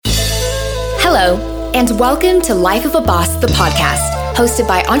Hello, and welcome to Life of a Boss, the podcast, hosted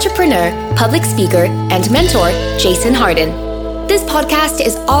by entrepreneur, public speaker, and mentor, Jason Harden. This podcast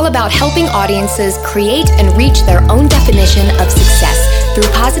is all about helping audiences create and reach their own definition of success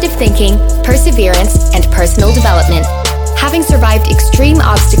through positive thinking, perseverance, and personal development. Having survived extreme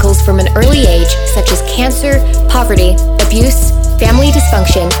obstacles from an early age, such as cancer, poverty, abuse, family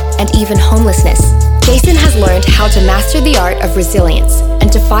dysfunction, and even homelessness, Jason has learned how to master the art of resilience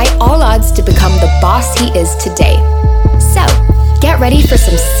and defy all odds to become the boss he is today. So, get ready for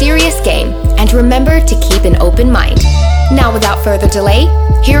some serious game and remember to keep an open mind. Now, without further delay,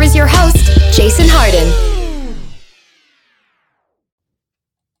 here is your host, Jason Harden.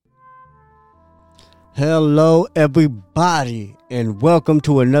 Hello, everybody, and welcome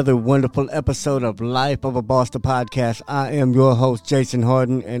to another wonderful episode of Life of a Boss, the podcast. I am your host, Jason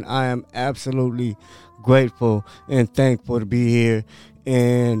Harden, and I am absolutely grateful and thankful to be here.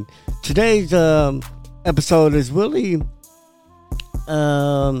 And today's episode is really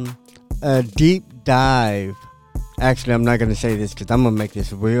a deep dive. Actually, I'm not going to say this because I'm going to make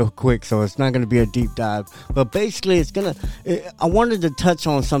this real quick, so it's not going to be a deep dive. But basically, I wanted to touch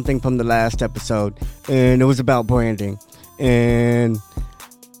on something from the last episode, and it was about branding. And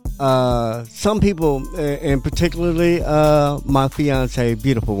some people, and particularly my fiance,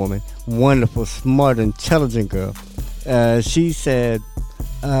 beautiful woman, wonderful, smart, intelligent girl, she said,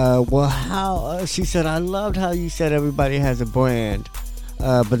 she said, I loved how you said everybody has a brand,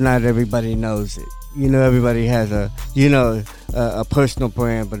 but not everybody knows it. You know, everybody has a personal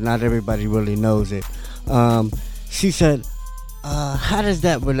brand, but not everybody really knows it. She said, how does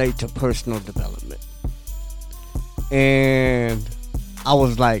that relate to personal development? And I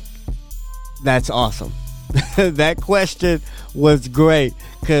was like, that's awesome. That question was great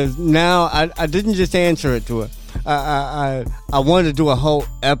because now I didn't just answer it to her. I wanted to do a whole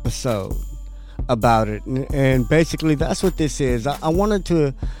episode about it. And basically, that's what this is. I wanted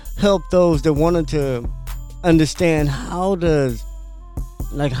to help those that wanted to understand how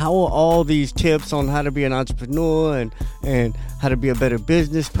are all these tips on how to be an entrepreneur and how to be a better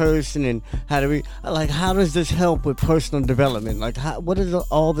business person and how does this help with personal development? What does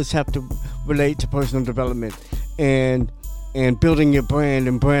all this have to relate to personal development and building your brand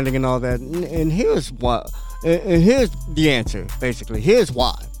and branding and all that? And here's what. And here's the answer. Basically, here's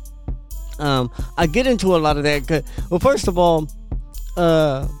why. I get into a lot of that. Well, first of all,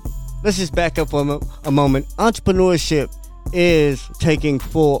 let's just back up for a moment. Entrepreneurship is taking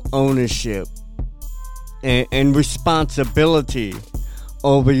full ownership and responsibility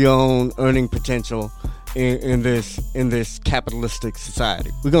over your own earning potential in this capitalistic society.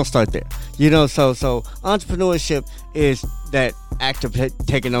 We're gonna start there. So entrepreneurship is that act of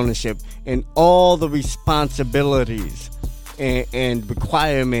taking ownership and all the responsibilities and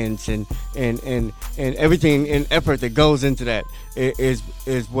requirements and everything and effort that goes into that is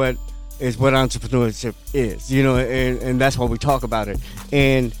what entrepreneurship is, and that's why we talk about it.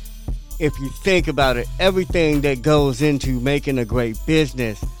 And if you think about it, everything that goes into making a great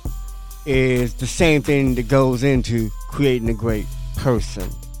business is the same thing that goes into creating a great person.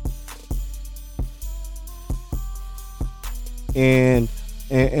 And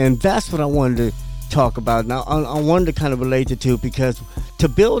that's what I wanted to talk about. Now, I wanted to kind of relate the two because to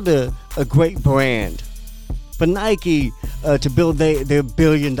build a great brand, for Nike to build their $1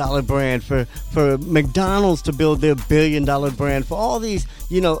 billion brand, for McDonald's to build their $1 billion brand, for all these,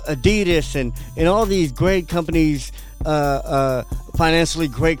 Adidas and all these great companies, financially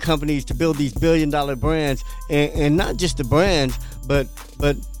great companies to build these $1 billion brands, and not just the brands, but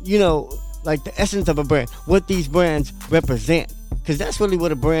like the essence of a brand, what these brands represent. Because that's really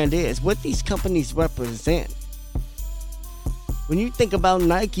what a brand is, what these companies represent. When you think about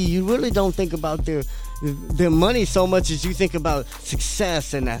Nike, you really don't think about their money so much as you think about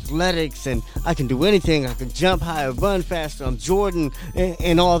success and athletics and I can do anything, I can jump higher, run faster, I'm Jordan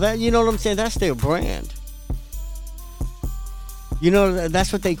and all that. You know what I'm saying? That's their brand.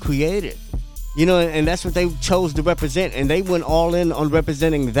 That's what they created. And that's what they chose to represent, and they went all in on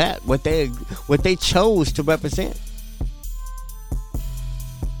representing that, what they chose to represent.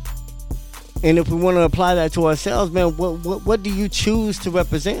 And if we want to apply that to ourselves, man, what do you choose to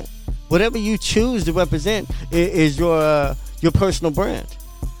represent? Whatever you choose to represent is your personal brand.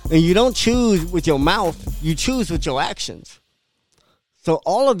 And you don't choose with your mouth, you choose with your actions. So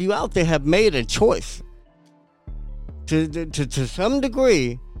all of you out there have made a choice to some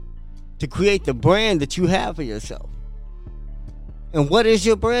degree to create the brand that you have for yourself. And what is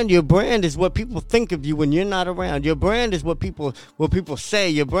your brand? Your brand is what people think of you when you're not around. Your brand is what people say.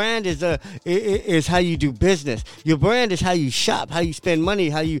 Your brand is how you do business. Your brand is how you shop, how you spend money,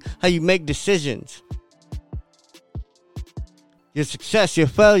 how you make decisions. Your success, your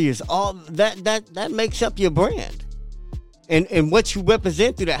failures, all that makes up your brand. And what you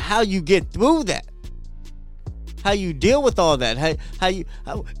represent through that, how you get through that. How you deal with all that,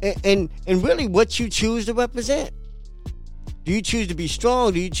 and really what you choose to represent. Do you choose to be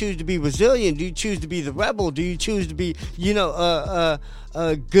strong? Do you choose to be resilient? Do you choose to be the rebel? Do you choose to be,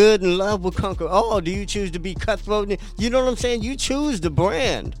 good and love will conquer all? Do you choose to be cutthroat? You know what I'm saying? You choose the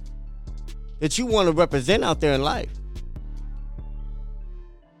brand that you want to represent out there in life.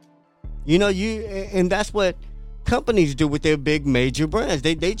 And that's what companies do with their big major brands.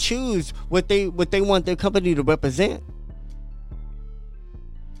 They choose what they want their company to represent.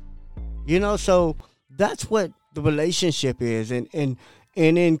 So that's what the relationship is, and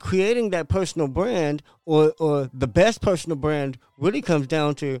in creating that personal brand or the best personal brand really comes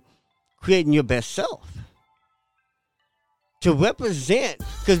down to creating your best self. To represent,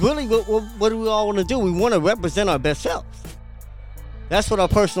 because really what do we all want to do? We want to represent our best selves. That's what our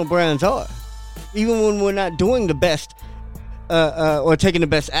personal brands are. Even when we're not doing the best or taking the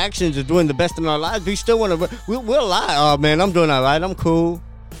best actions or doing the best in our lives, we still want to, we'll lie. Oh man, I'm doing all right, I'm cool.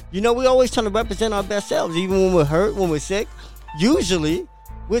 We always trying to represent our best selves, even when we're hurt, when we're sick. Usually,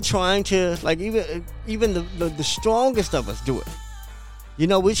 we're trying to, like, even the strongest of us do it.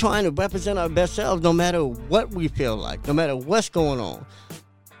 We're trying to represent our best selves no matter what we feel like, no matter what's going on.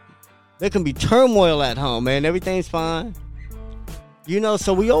 There can be turmoil at home, man. Everything's fine.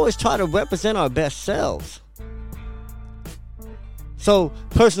 So we always try to represent our best selves. So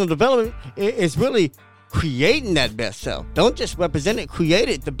personal development is really creating that best self. Don't just represent it, create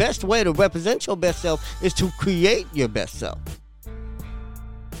it. The best way to represent your best self is to create your best self.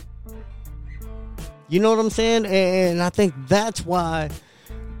 You know what I'm saying? And I think that's why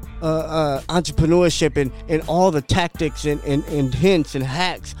entrepreneurship and all the tactics and hints and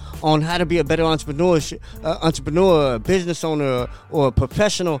hacks on how to be a better entrepreneur, business owner, or a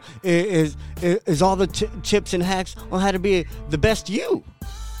professional is all the tips and hacks on how to be the best you.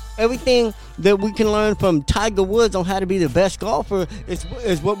 Everything that we can learn from Tiger Woods on how to be the best golfer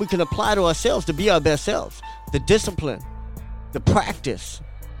is what we can apply to ourselves to be our best selves. The discipline, the practice,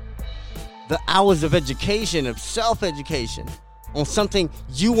 the hours of education, of self-education on something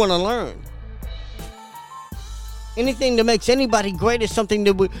you want to learn. Anything that makes anybody great is something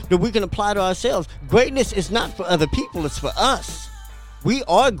that we can apply to ourselves. Greatness is not for other people, it's for us. We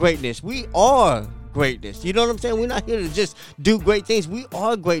are greatness. We are greatness. You know what I'm saying? We're not here to just do great things. We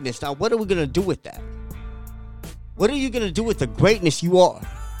are greatness. Now, what are we going to do with that? What are you going to do with the greatness you are?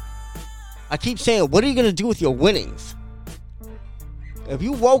 I keep saying, what are you going to do with your winnings? If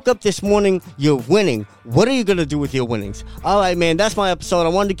you woke up this morning, you're winning. What are you going to do with your winnings? All right, man, that's my episode. I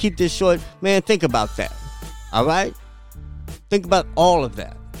wanted to keep this short. Man, think about that. All right? Think about all of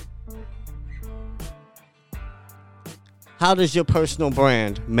that. How does your personal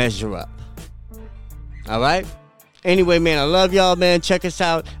brand measure up? All right? Anyway, man, I love y'all, man. Check us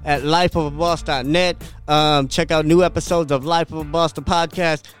out at lifeofaboss.net. Check out new episodes of Life of a Boss, the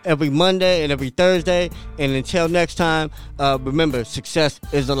podcast, every Monday and every Thursday. And until next time, remember, success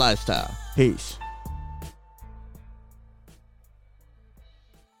is a lifestyle. Peace.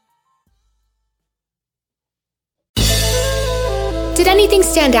 Did anything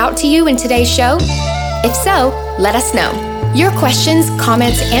stand out to you in today's show? If so, let us know. Your questions,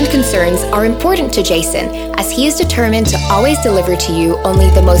 comments, and concerns are important to Jason, as he is determined to always deliver to you only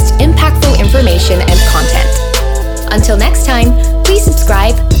the most impactful information and content. Until next time, please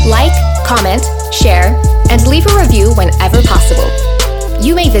subscribe, like, comment, share, and leave a review whenever possible.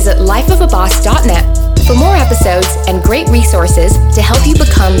 You may visit lifeofaboss.net for more episodes and great resources to help you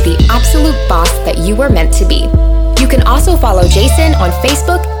become the absolute boss that you were meant to be. You can also follow Jason on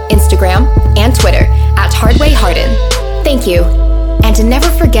Facebook, Instagram, and Twitter at Hardway Harden. Thank you. And to never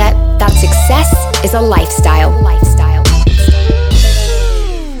forget that success is a lifestyle.